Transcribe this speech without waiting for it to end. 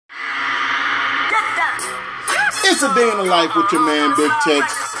It's a day in the life with your man, Big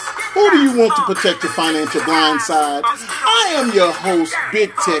Tex. Who do you want to protect your financial blind side? I am your host,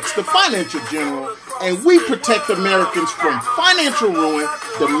 Big Tex, the financial general, and we protect Americans from financial ruin,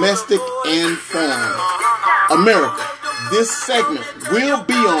 domestic and foreign. America, this segment will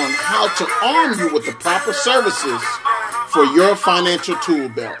be on how to arm you with the proper services for your financial tool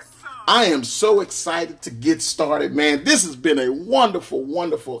belt. I am so excited to get started, man. This has been a wonderful,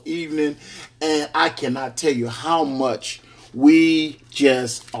 wonderful evening, and I cannot tell you how much we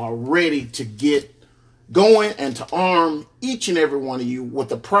just are ready to get going and to arm each and every one of you with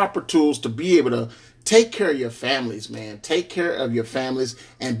the proper tools to be able to take care of your families, man. Take care of your families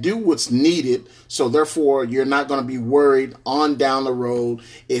and do what's needed. So therefore, you're not going to be worried on down the road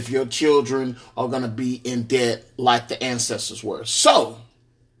if your children are going to be in debt like the ancestors were. So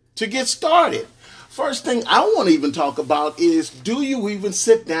to get started, first thing I want to even talk about is, do you even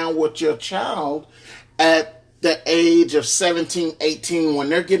sit down with your child at the age of 17, 18 when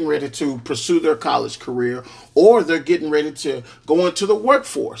they're getting ready to pursue their college career or they're getting ready to go into the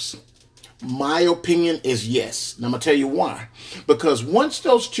workforce? My opinion is yes. And I'm going to tell you why. Because once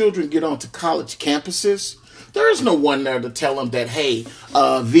those children get onto college campuses, there is no one there to tell them that, hey,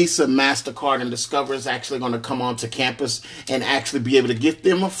 Visa, MasterCard, and Discover is actually going to come onto campus and actually be able to get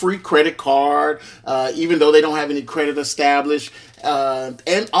them a free credit card, even though they don't have any credit established.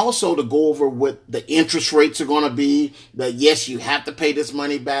 And also to go over what the interest rates are going to be, that yes, you have to pay this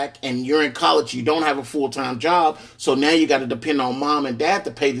money back, and you're in college, you don't have a full-time job, so now you got to depend on mom and dad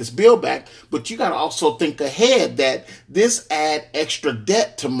to pay this bill back. But you got to also think ahead that this add extra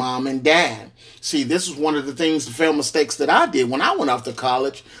debt to mom and dad. See, this is one of the things, the fail mistakes that I did when I went off to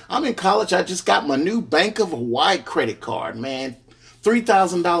college. I'm in college, I just got my new Bank of Hawaii credit card, man.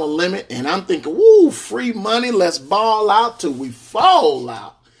 $3,000 limit, and I'm thinking, woo, free money, let's ball out till we fall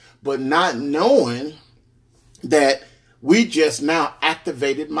out. But not knowing that we just now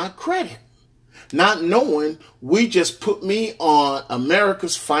activated my credit. Not knowing we just put me on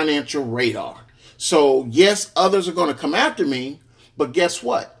America's financial radar. So yes, others are going to come after me, but guess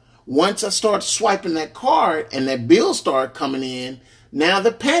what? Once I started swiping that card and that bill started coming in, now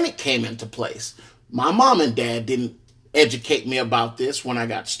the panic came into place. My mom and dad didn't educate me about this when I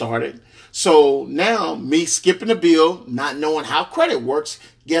got started. So now me skipping the bill, not knowing how credit works,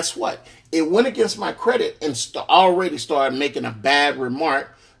 guess what? It went against my credit and already started making a bad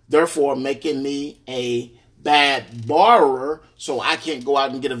remark, therefore making me a bad borrower, so I can't go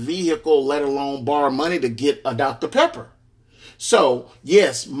out and get a vehicle, let alone borrow money to get a Dr. Pepper. So,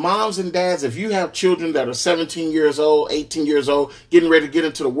 yes, moms and dads, if you have children that are 17 years old, 18 years old, getting ready to get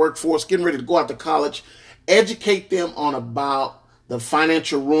into the workforce, getting ready to go out to college, educate them on about the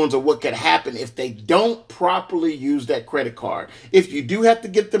financial ruins of what could happen if they don't properly use that credit card. If you do have to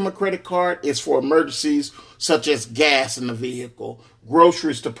get them a credit card, it's for emergencies such as gas in the vehicle,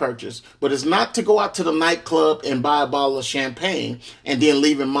 groceries to purchase, but it's not to go out to the nightclub and buy a bottle of champagne and then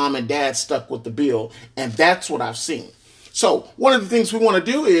leaving mom and dad stuck with the bill. And that's what I've seen. So one of the things we want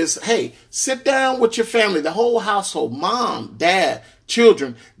to do is, hey, sit down with your family, the whole household, mom, dad,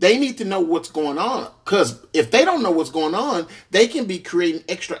 children. They need to know what's going on, because if they don't know what's going on, they can be creating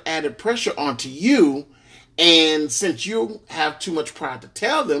extra added pressure onto you. And since you have too much pride to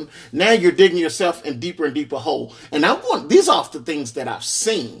tell them, now you're digging yourself in deeper and deeper hole. And I'm going, these are the things that I've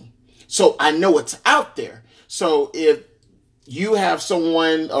seen, so I know it's out there. So if you have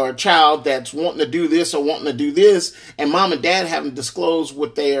someone or a child that's wanting to do this or wanting to do this, and mom and dad haven't disclosed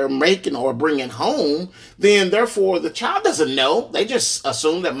what they are making or bringing home, then therefore the child doesn't know. They just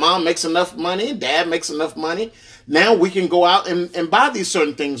assume that mom makes enough money, dad makes enough money. Now we can go out and buy these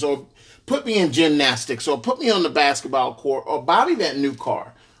certain things, or put me in gymnastics, or put me on the basketball court, or buy me that new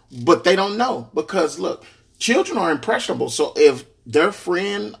car. But they don't know, because look, children are impressionable. So if their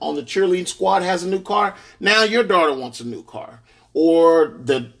friend on the cheerleading squad has a new car, now your daughter wants a new car. Or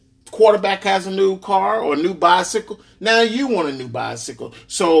the quarterback has a new car or a new bicycle, now you want a new bicycle.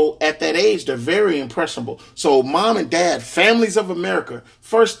 So at that age, they're very impressionable. So mom and dad, families of America,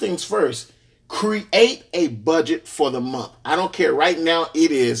 first things first, create a budget for the month. I don't care. Right now,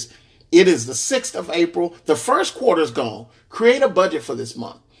 it is the 6th of April. The first quarter's gone. Create a budget for this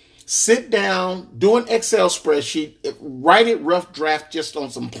month. Sit down, do an Excel spreadsheet, write it rough draft just on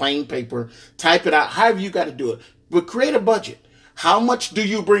some plain paper, type it out, however you got to do it. But create a budget. How much do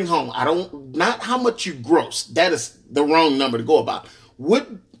you bring home? Not how much you gross. That is the wrong number to go about. What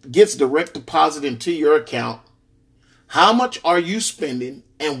gets direct deposit into your account? How much are you spending?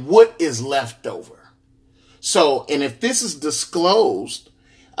 And what is left over? So, and if this is disclosed,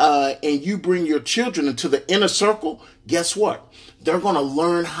 and you bring your children into the inner circle, guess what? they're going to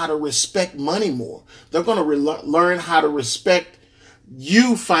learn how to respect money more. They're going to learn how to respect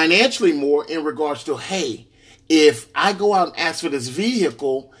you financially more in regards to, hey, if I go out and ask for this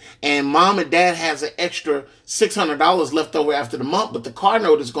vehicle and mom and dad has an extra $600 left over after the month, but the car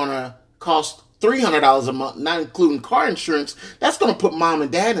note is going to cost $300 a month, not including car insurance, that's going to put mom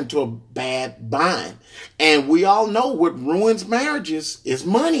and dad into a bad bind. And we all know what ruins marriages is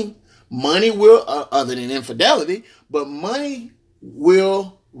money. Money will, other than infidelity, but money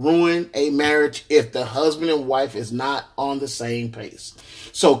will ruin a marriage if the husband and wife is not on the same pace.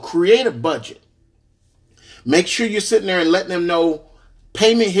 So create a budget. Make sure you're sitting there and letting them know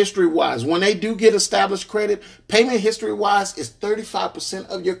payment history wise. When they do get established credit, payment history wise is 35%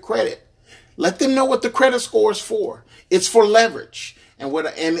 of your credit. Let them know what the credit score is for. It's for leverage, and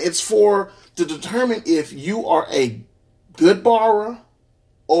it's for to determine if you are a good borrower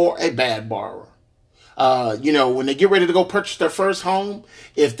or a bad borrower. When they get ready to go purchase their first home,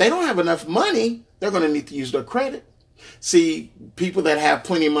 if they don't have enough money, they're going to need to use their credit. See, people that have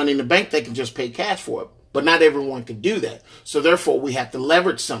plenty of money in the bank, they can just pay cash for it, but not everyone can do that. So therefore, we have to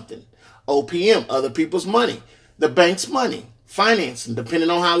leverage something. OPM, other people's money, the bank's money. Financing, depending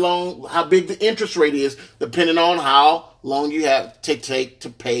on how big the interest rate is, depending on how long you have to take to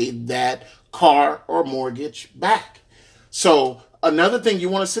pay that car or mortgage back. So another thing, you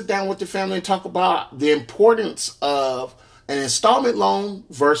want to sit down with your family and talk about the importance of an installment loan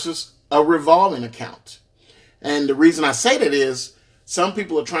versus a revolving account. And the reason I say that is some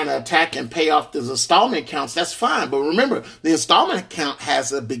people are trying to attack and pay off those installment accounts. That's fine. But remember, the installment account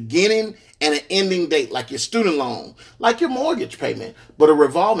has a beginning and an ending date, like your student loan, like your mortgage payment, but a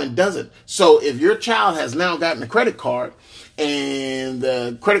revolving doesn't. So if your child has now gotten a credit card and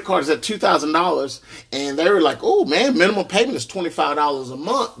the credit card is at $2,000 and they're like, oh man, minimum payment is $25 a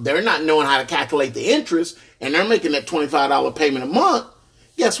month. They're not knowing how to calculate the interest and they're making that $25 payment a month.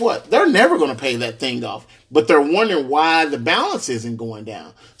 Guess what? They're never going to pay that thing off, but they're wondering why the balance isn't going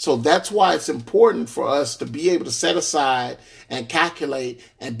down. So that's why it's important for us to be able to set aside and calculate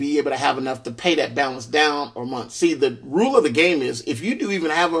and be able to have enough to pay that balance down or month. See, the rule of the game is if you do even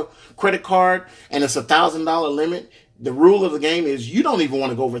have a credit card and it's $1,000 limit, the rule of the game is you don't even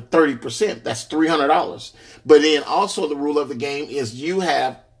want to go over 30%. That's $300. But then also the rule of the game is you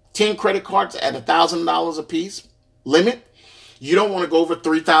have 10 credit cards at $1,000 a piece limit. You don't want to go over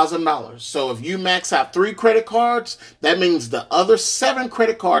 $3,000. So if you max out 3 credit cards, that means the other 7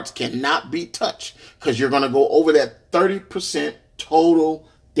 credit cards cannot be touched because you're going to go over that 30% total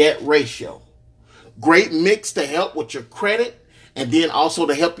debt ratio. Great mix to help with your credit and then also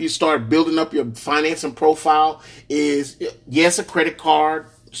to help you start building up your financing profile is, yes, a credit card,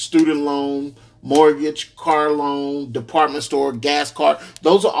 student loan, mortgage, car loan, department store, gas card.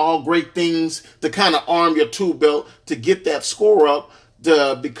 Those are all great things to kind of arm your tool belt to get that score up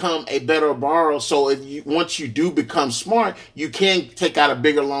to become a better borrower. So once you do become smart, you can take out a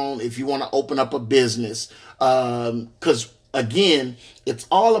bigger loan if you want to open up a business. Because again, it's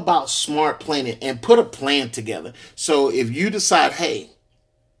all about smart planning and put a plan together. So if you decide, hey,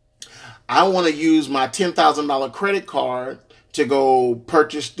 I want to use my $10,000 credit card to go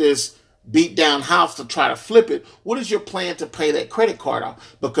purchase this beat down house to try to flip it, what is your plan to pay that credit card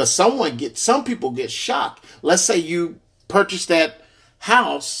off? Because some people get shocked. Let's say you purchase that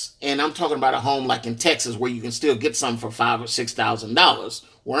house, and I'm talking about a home like in Texas where you can still get some for $5,000 or $6,000,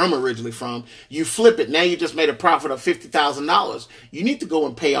 where I'm originally from. You flip it, now you just made a profit of $50,000. You need to go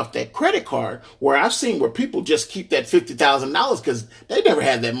and pay off that credit card, where I've seen where people just keep that $50,000 because they never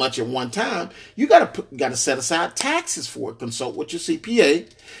had that much at one time. You got to set aside taxes for it. Consult with your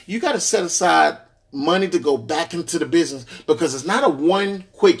CPA. You got to set aside money to go back into the business because it's not a one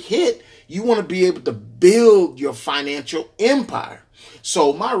quick hit. You want to be able to build your financial empire.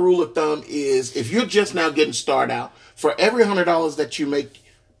 So my rule of thumb is if you're just now getting started out, for every $100 that you make,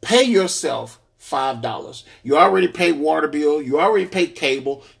 pay yourself $5. You already paid water bill. You already paid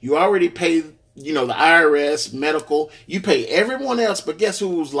cable. You already paid, the IRS, medical. You pay everyone else, but guess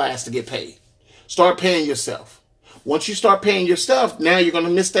who's last to get paid? Start paying yourself. Once you start paying yourself, now you're going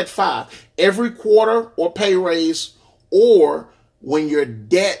to miss that $5. Every quarter or pay raise or when your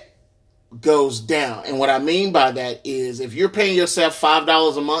debt goes down. And what I mean by that is if you're paying yourself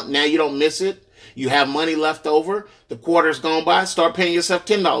 $5 a month, now you don't miss it. You have money left over. The quarter's gone by. Start paying yourself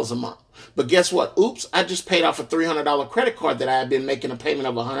 $10 a month. But guess what? Oops, I just paid off a $300 credit card that I had been making a payment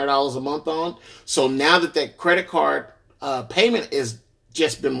of $100 a month on. So now that credit card payment is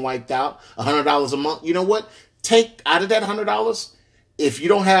just been wiped out, $100 a month, you know what? Take out of that $100, if you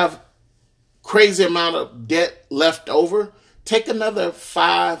don't have crazy amount of debt left over, take another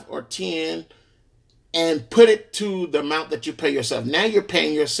 5 or 10 and put it to the amount that you pay yourself. Now you're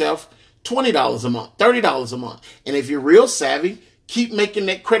paying yourself $20 a month, $30 a month. And if you're real savvy, keep making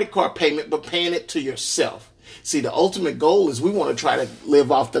that credit card payment, but paying it to yourself. See, the ultimate goal is we want to try to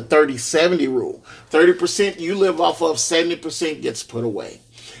live off the 30-70 rule. 30% you live off of, 70% gets put away.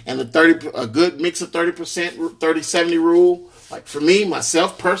 And a good mix of 30%, 30-70 rule, like for me,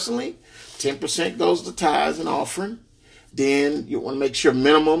 myself personally, 10% goes to tithes and offering. Then you want to make sure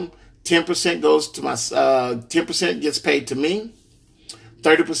minimum 10% goes to 10% gets paid to me.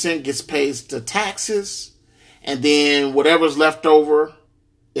 30% gets paid to taxes. And then whatever's left over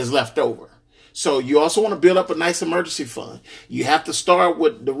is left over. So you also want to build up a nice emergency fund. You have to start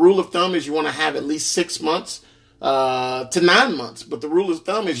with the rule of thumb is you want to have at least 6 months to 9 months. But the rule of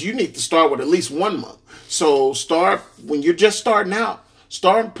thumb is you need to start with at least 1 month. So start when you're just starting out.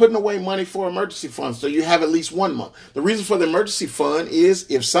 Start putting away money for emergency funds so you have at least 1 month. The reason for the emergency fund is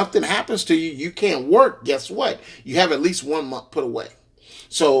if something happens to you, you can't work. Guess what? You have at least 1 month put away.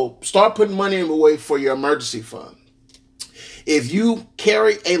 So start putting money away for your emergency fund. If you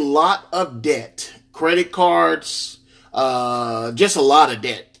carry a lot of debt, credit cards, just a lot of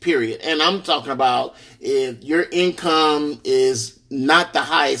debt, period. And I'm talking about if your income is not the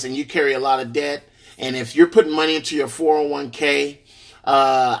highest and you carry a lot of debt, and if you're putting money into your 401k,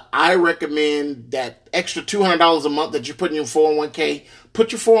 I recommend that extra $200 a month that you're putting in your 401k,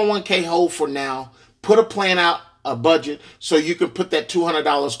 put your 401k hold for now, put a plan out, a budget, so you can put that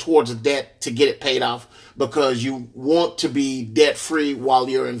 $200 towards a debt to get it paid off because you want to be debt free while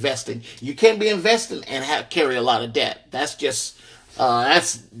you're investing. You can't be investing and carry a lot of debt. That's just,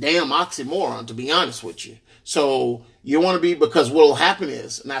 that's damn oxymoron, to be honest with you. So you want to be, because what will happen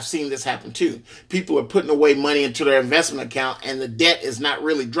is, and I've seen this happen too, people are putting away money into their investment account and the debt is not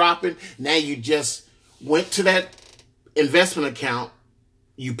really dropping. Now you just went to that investment account,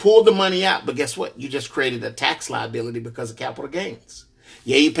 you pulled the money out, but guess what? You just created a tax liability because of capital gains.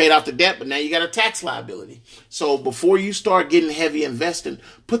 Yeah, you paid off the debt, but now you got a tax liability. So before you start getting heavy investing,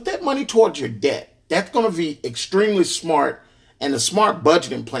 put that money towards your debt. That's going to be extremely smart and a smart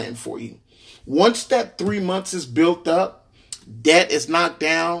budgeting plan for you. Once that 3 months is built up, debt is knocked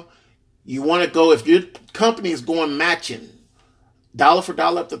down, you want to go, if your company is going matching, dollar for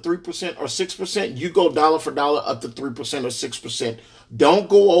dollar up to 3% or 6%, you go dollar for dollar up to 3% or 6%. Don't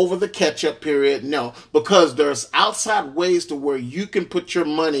go over the catch-up period, no, because there's outside ways to where you can put your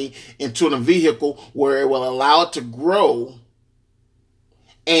money into a vehicle where it will allow it to grow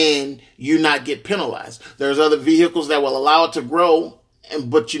and you not get penalized. There's other vehicles that will allow it to grow,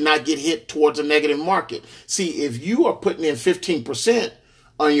 but you not get hit towards a negative market. See, if you are putting in 15%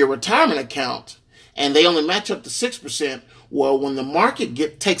 on your retirement account and they only match up to 6%, well, when the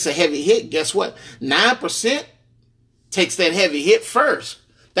market takes a heavy hit, guess what? 9% takes that heavy hit first.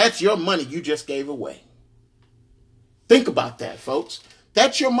 That's your money you just gave away. Think about that, folks.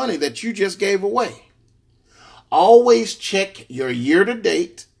 That's your money that you just gave away. Always check your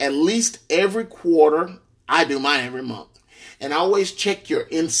year-to-date, at least every quarter. I do mine every month. And always check your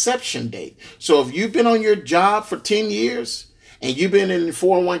inception date. So if you've been on your job for 10 years and you've been in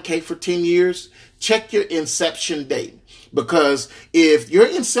 401k for 10 years, check your inception date. Because if your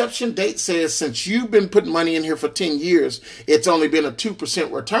inception date says since you've been putting money in here for 10 years, it's only been a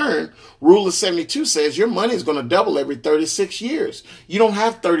 2% return, Rule of 72 says your money is going to double every 36 years. You don't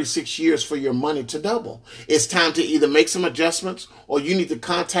have 36 years for your money to double. It's time to either make some adjustments or you need to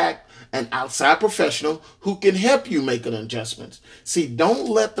contact an outside professional who can help you make an adjustment. See, don't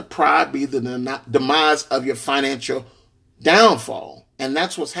let the pride be the demise of your financial downfall. And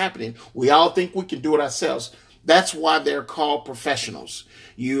that's what's happening. We all think we can do it ourselves. That's why they're called professionals.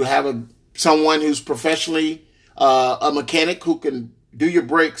 You have someone who's professionally a mechanic who can do your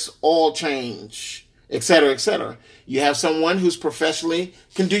brakes, oil change, etc., etc. You have someone who's professionally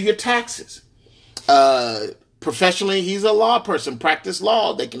can do your taxes. Professionally, he's a law person, practice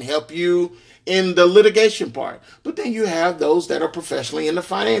law. They can help you in the litigation part. But then you have those that are professionally in the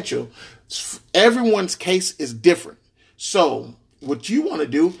financial. Everyone's case is different. So what you want to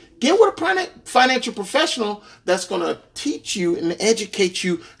do, get with a financial professional that's going to teach you and educate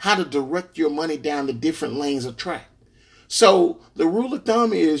you how to direct your money down the different lanes of track. So the rule of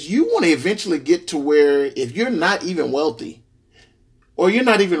thumb is you want to eventually get to where if you're not even wealthy or you're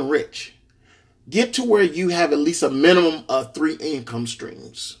not even rich, get to where you have at least a minimum of 3 income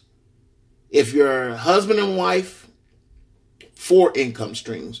streams. If you're husband and wife, 4 income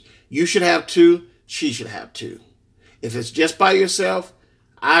streams. You should have 2. She should have 2. If it's just by yourself,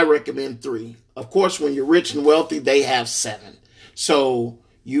 I recommend 3. Of course, when you're rich and wealthy, they have 7. So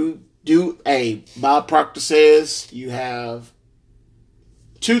you do Bob Proctor says you have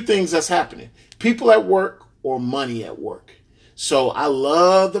 2 things that's happening. people at work or money at work. So I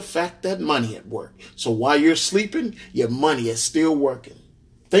love the fact that money at work. So while you're sleeping, your money is still working.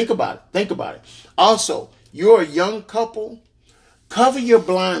 Think about it. Think about it. Also, you're a young couple. Cover your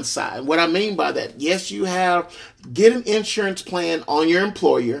blind side. What I mean by that, yes, get an insurance plan on your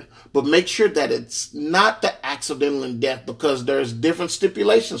employer, but make sure that it's not the accidental in death, because there's different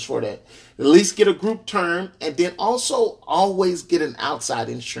stipulations for that. At least get a group term, and then also always get an outside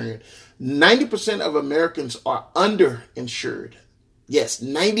insurance. 90% of Americans are underinsured. Yes,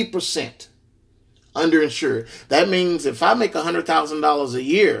 90% underinsured. That means if I make $100,000 a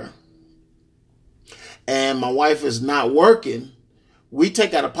year and my wife is not working, we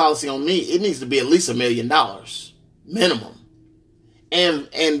take out a policy on me, it needs to be at least $1 million minimum.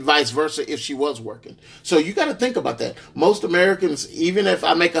 And vice versa if she was working. So you got to think about that. Most Americans, even if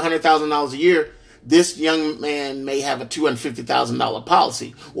I make $100,000 a year, this young man may have a $250,000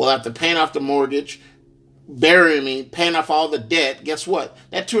 policy. Well, after paying off the mortgage, burying me, paying off all the debt, guess what?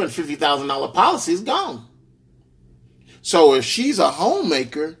 That $250,000 policy is gone. So if she's a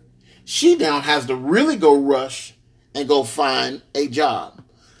homemaker, she now has to really go rush and go find a job.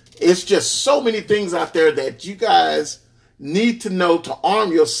 It's just so many things out there that you guys need to know to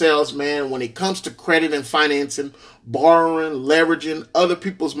arm yourselves, man, when it comes to credit and financing, borrowing, leveraging other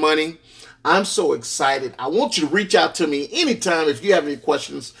people's money. I'm so excited. I want you to reach out to me anytime if you have any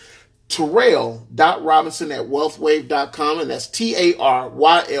questions. Tarrell.Robinson@wealthwave.com, and that's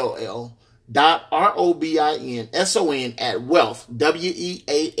TARYLL.ROBINSON at wealth,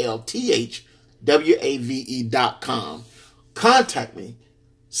 WEALTHWAVE.com. Contact me,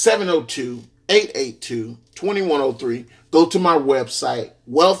 702-882-2103. Go to my website,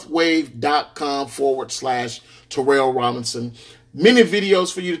 wealthwave.com/Tarrell Robinson. Many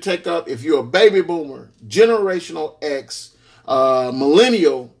videos for you to take up. If you're a baby boomer, generational X,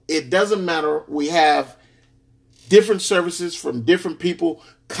 millennial, it doesn't matter. We have different services from different people.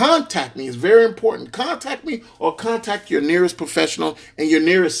 Contact me. It's very important. Contact me or contact your nearest professional in your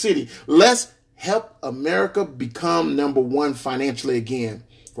nearest city. Let's help America become number one financially again.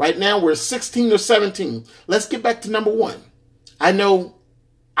 Right now, we're 16 or 17. Let's get back to number one. I know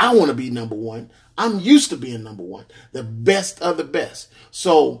I want to be number one. I'm used to being number one, the best of the best.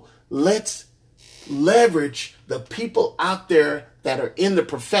 So let's leverage the people out there that are in the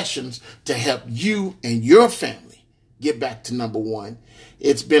professions to help you and your family get back to number one.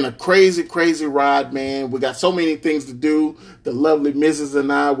 It's been a crazy, crazy ride, man. We got so many things to do. The lovely Mrs.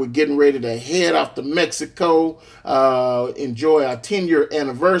 and I, we're getting ready to head off to Mexico, enjoy our 10-year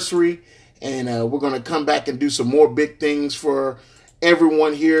anniversary. And we're going to come back and do some more big things for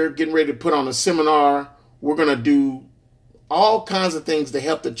everyone here. Getting ready to put on a seminar. We're going to do all kinds of things to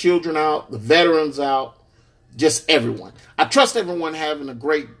help the children out, the veterans out, just everyone. I trust everyone having a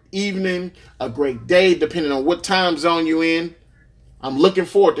great evening, a great day, depending on what time zone you're in. I'm looking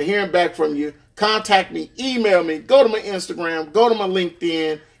forward to hearing back from you. Contact me, email me, go to my Instagram, go to my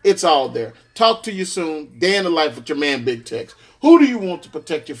LinkedIn. It's all there. Talk to you soon. Day in the life with your man, Big Tex. Who do you want to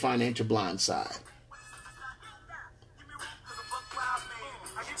protect your financial blind side?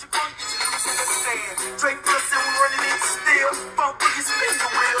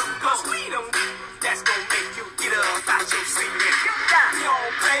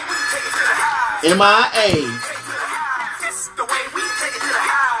 MIA.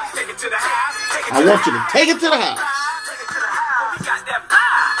 I want you to take it to the house.